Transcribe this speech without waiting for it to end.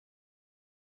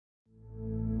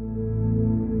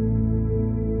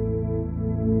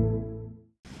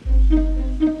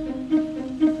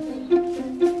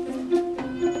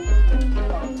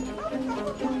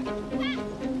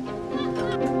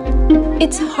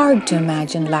It's hard to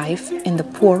imagine life in the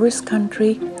poorest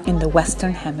country in the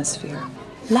Western Hemisphere.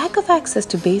 Lack of access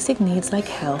to basic needs like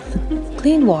health,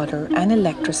 clean water, and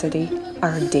electricity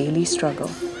are a daily struggle.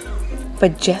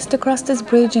 But just across this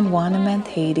bridge in Wanament,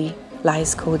 Haiti,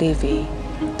 lies Co, the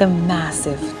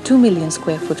massive 2 million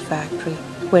square foot factory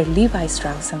where Levi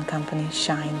Strauss Co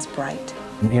shines bright.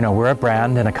 You know, we're a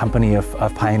brand and a company of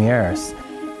pioneers.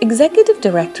 Executive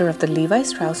Director of the Levi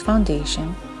Strauss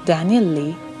Foundation, Daniel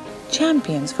Lee,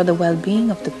 champions for the well-being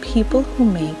of the people who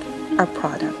make our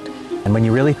product. And when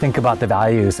you really think about the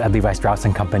values at Levi Strauss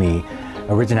Co,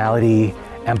 originality,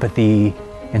 empathy,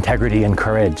 integrity, and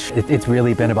courage, it's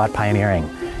really been about pioneering,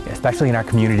 especially in our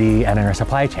community and in our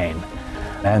supply chain.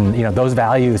 And you know, those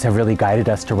values have really guided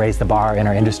us to raise the bar in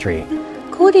our industry.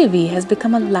 Co has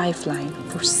become a lifeline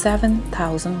for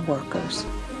 7,000 workers.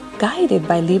 Guided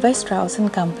by Levi Strauss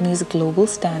 & Company's global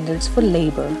standards for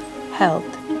labor,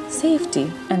 health, safety,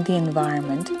 and the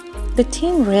environment, the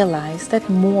team realized that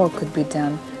more could be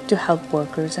done to help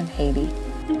workers in Haiti.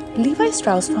 Levi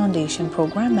Strauss Foundation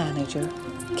Program Manager,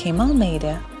 Kim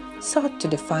Almeida, sought to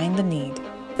define the need.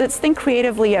 Let's think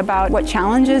creatively about what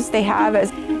challenges they have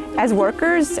as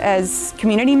workers, as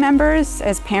community members,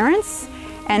 as parents,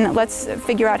 and let's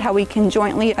figure out how we can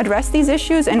jointly address these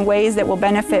issues in ways that will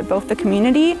benefit both the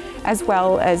community as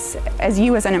well as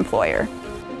you as an employer.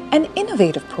 An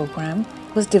innovative program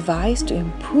was devised to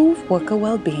improve worker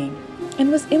well-being and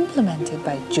was implemented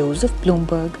by Joseph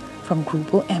Bloomberg from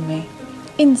Grupo M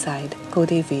inside Co.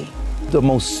 The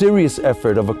most serious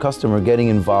effort of a customer getting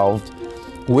involved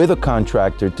with a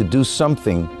contractor to do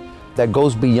something that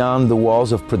goes beyond the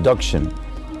walls of production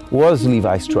was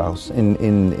Levi Strauss in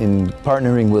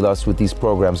partnering with us with these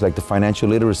programs like the financial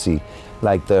literacy,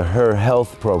 like the Her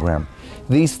Health program.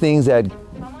 These things that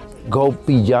go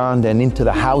beyond and into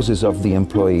the houses of the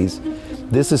employees.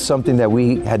 This is something that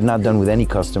we had not done with any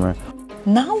customer.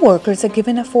 Now workers are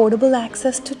given affordable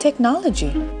access to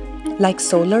technology, like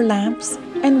solar lamps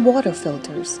and water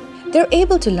filters. They're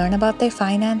able to learn about their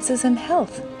finances and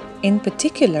health. In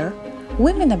particular,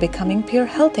 women are becoming peer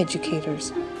health educators,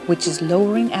 which is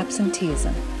lowering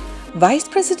absenteeism. Vice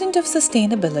President of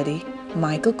Sustainability,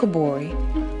 Michael Kabori,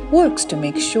 works to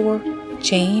make sure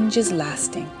change is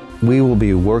lasting. We will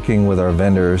be working with our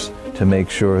vendors to make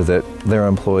sure that their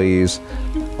employees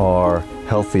are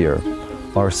healthier,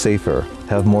 are safer,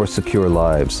 have more secure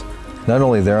lives. Not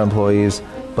only their employees,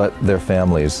 but their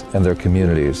families and their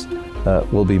communities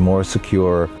will be more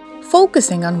secure.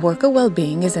 Focusing on worker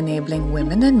well-being is enabling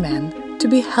women and men to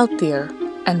be healthier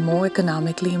and more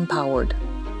economically empowered.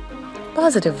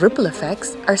 Positive ripple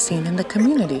effects are seen in the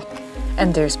community,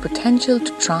 and there's potential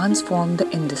to transform the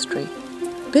industry.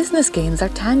 Business gains are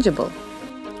tangible.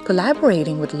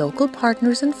 Collaborating with local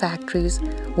partners and factories,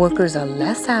 workers are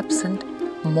less absent,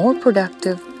 more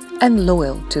productive, and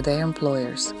loyal to their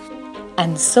employers.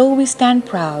 And so we stand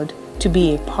proud to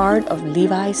be a part of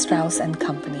Levi Strauss &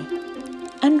 Company.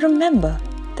 And remember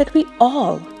that we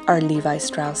all are Levi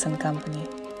Strauss & Company.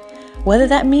 Whether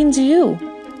that means you,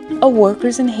 or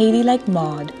workers in Haiti like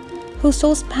Maud, who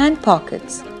sews pant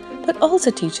pockets, but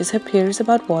also teaches her peers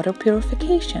about water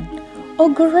purification, or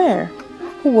Guerrero,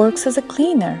 who works as a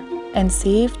cleaner and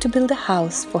saved to build a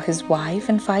house for his wife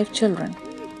and 5 children,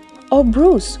 or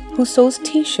Bruce, who sews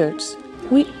t-shirts,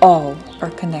 we all are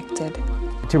connected.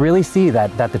 To really see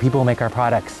that the people who make our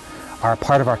products are a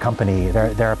part of our company,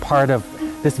 they're a part of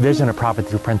this vision of profit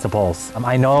through principles.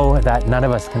 I know that none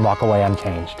of us can walk away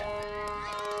unchanged.